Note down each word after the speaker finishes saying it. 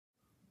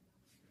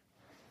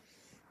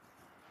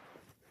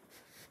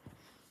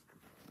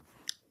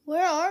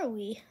Where are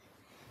we?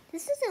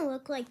 This doesn't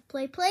look like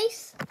Play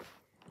Place.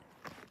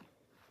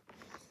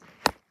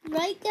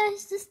 Right,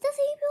 guys? This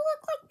doesn't even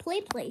look like Play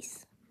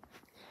Place.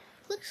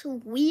 Looks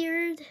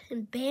weird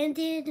and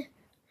banded.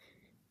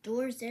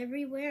 Doors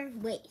everywhere.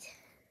 Wait.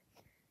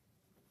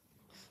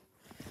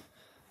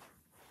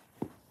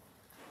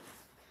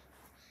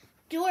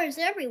 Doors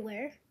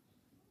everywhere.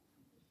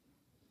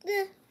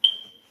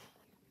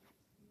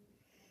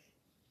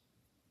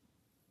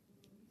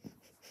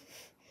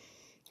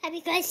 Have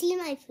you guys seen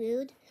my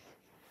food?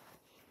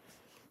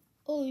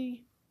 Oh,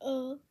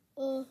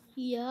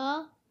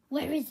 yeah.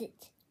 Where is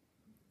it?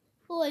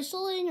 Oh, I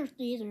saw it in your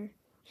theater.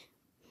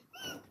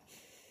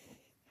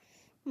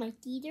 My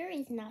theater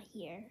is not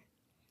here.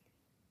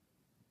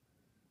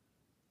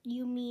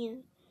 You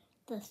mean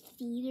the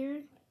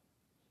theater?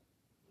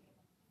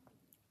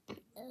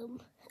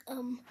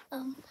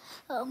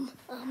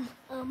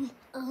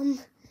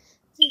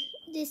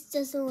 This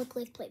doesn't look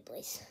like Play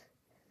Place.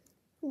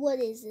 What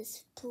is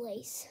this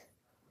place?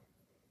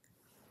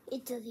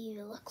 It doesn't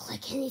even look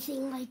like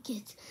anything like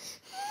it.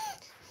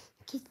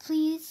 Kids,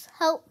 please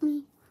help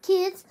me.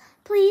 Kids,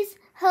 please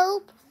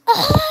help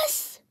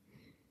us.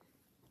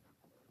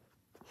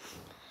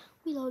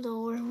 We don't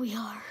know where we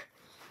are.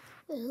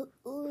 It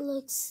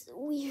looks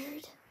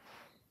weird.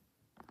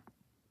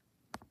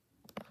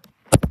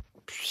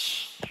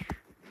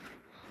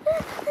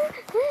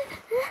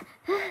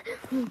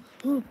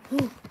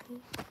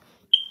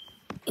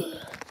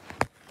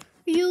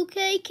 You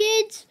okay,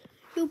 kids?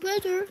 You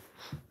better,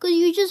 because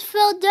you just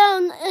fell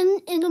down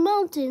in the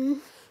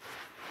mountain.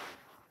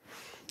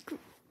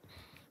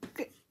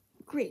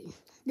 Great.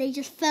 They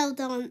just fell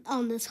down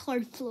on this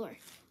hard floor.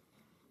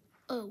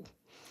 Oh,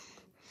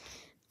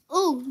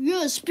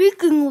 yeah,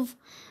 speaking of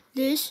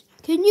this,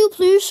 can you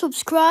please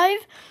subscribe?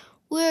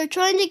 We're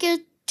trying to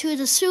get to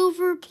the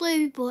silver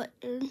play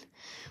button.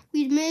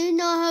 We may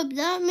not have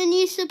that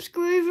many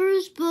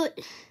subscribers, but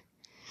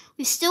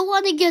we still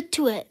want to get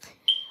to it.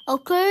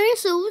 Okay,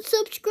 so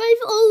subscribe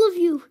all of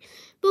you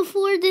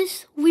before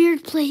this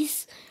weird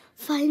place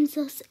finds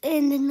us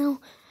and then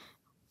know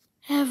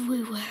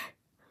everywhere.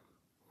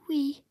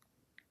 We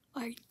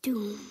are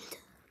doomed.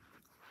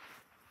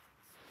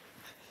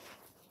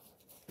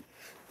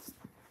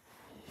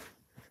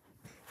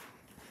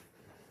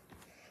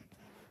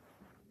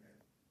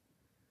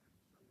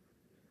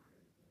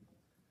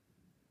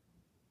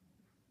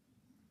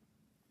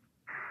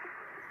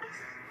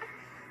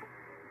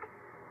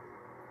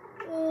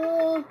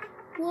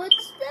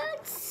 What's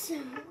that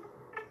sound?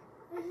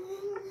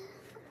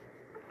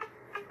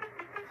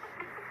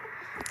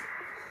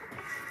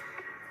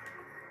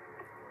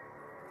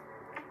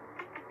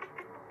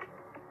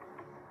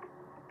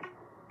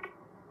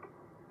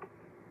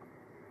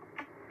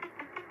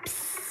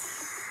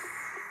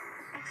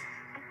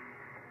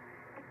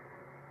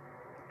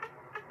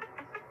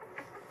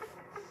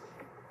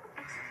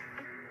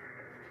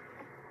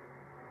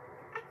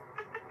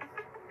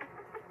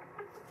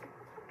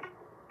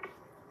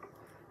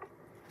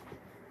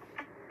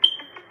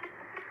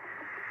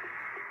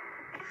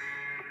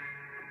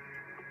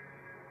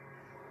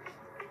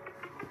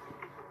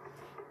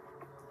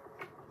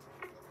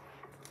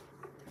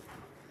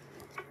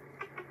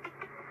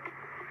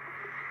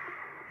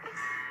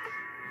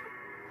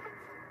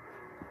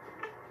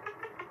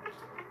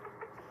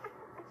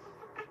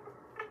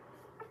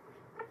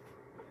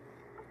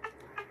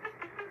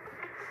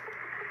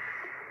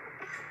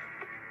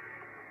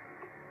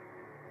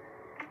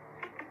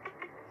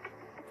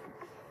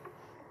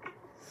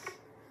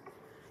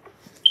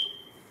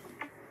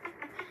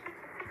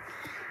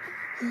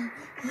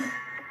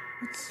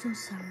 What's those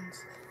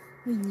sounds?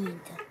 We need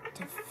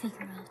to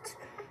figure out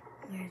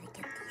where to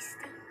get these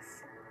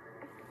things.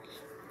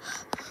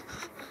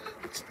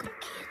 Let's go,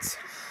 kids.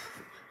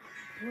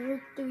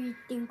 Where do you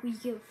think we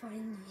can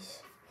find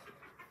these?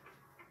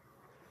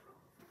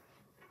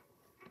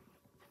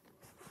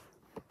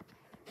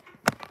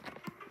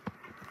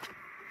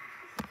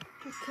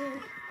 Okay,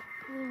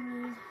 we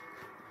need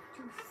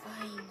to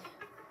find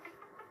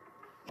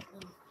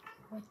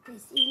what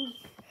is in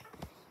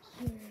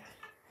here.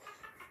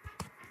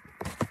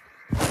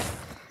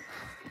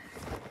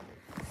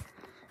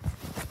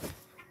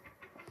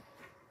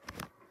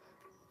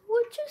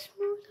 What just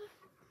moved up?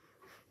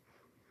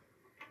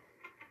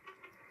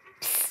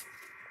 Psst.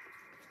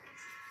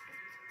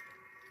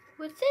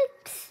 What's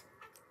it?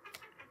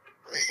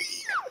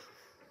 Psst.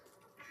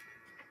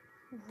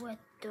 What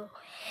the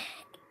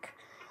heck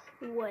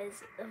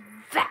was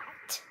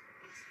that?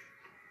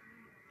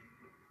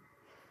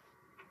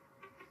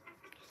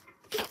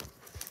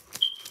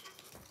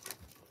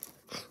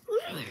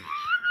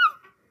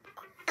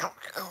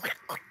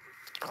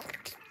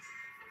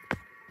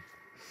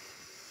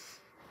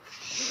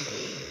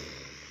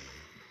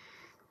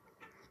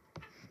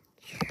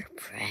 Your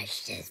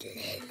precious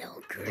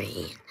little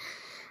green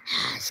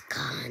has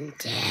gone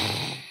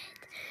dead.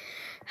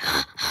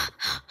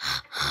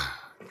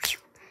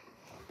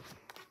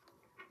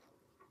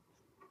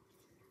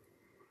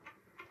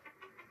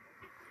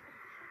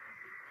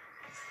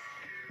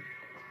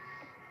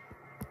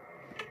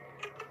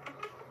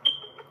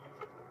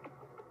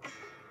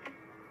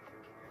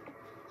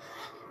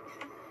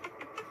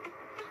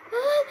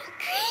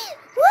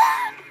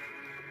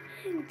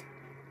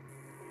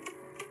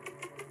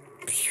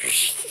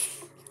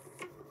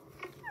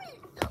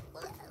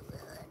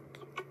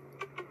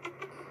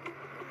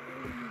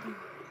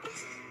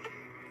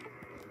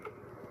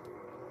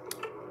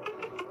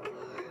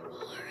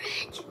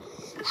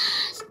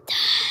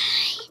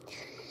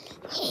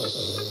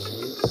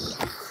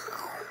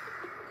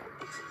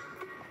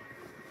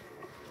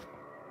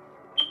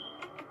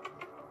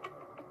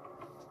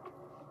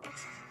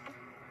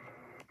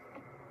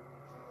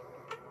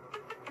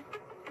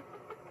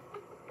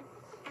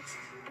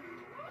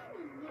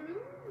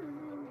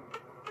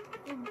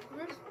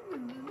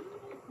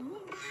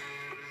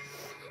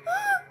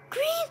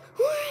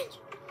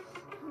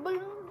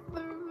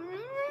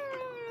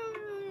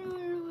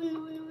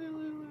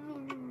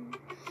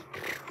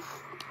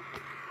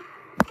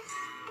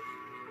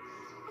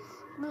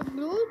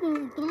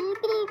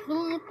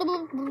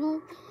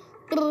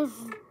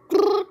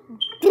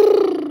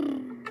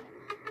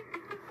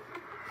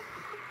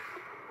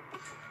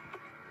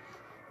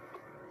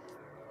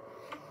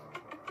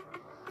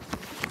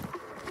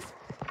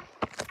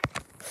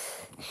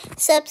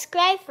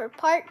 Subscribe for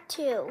part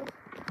 2.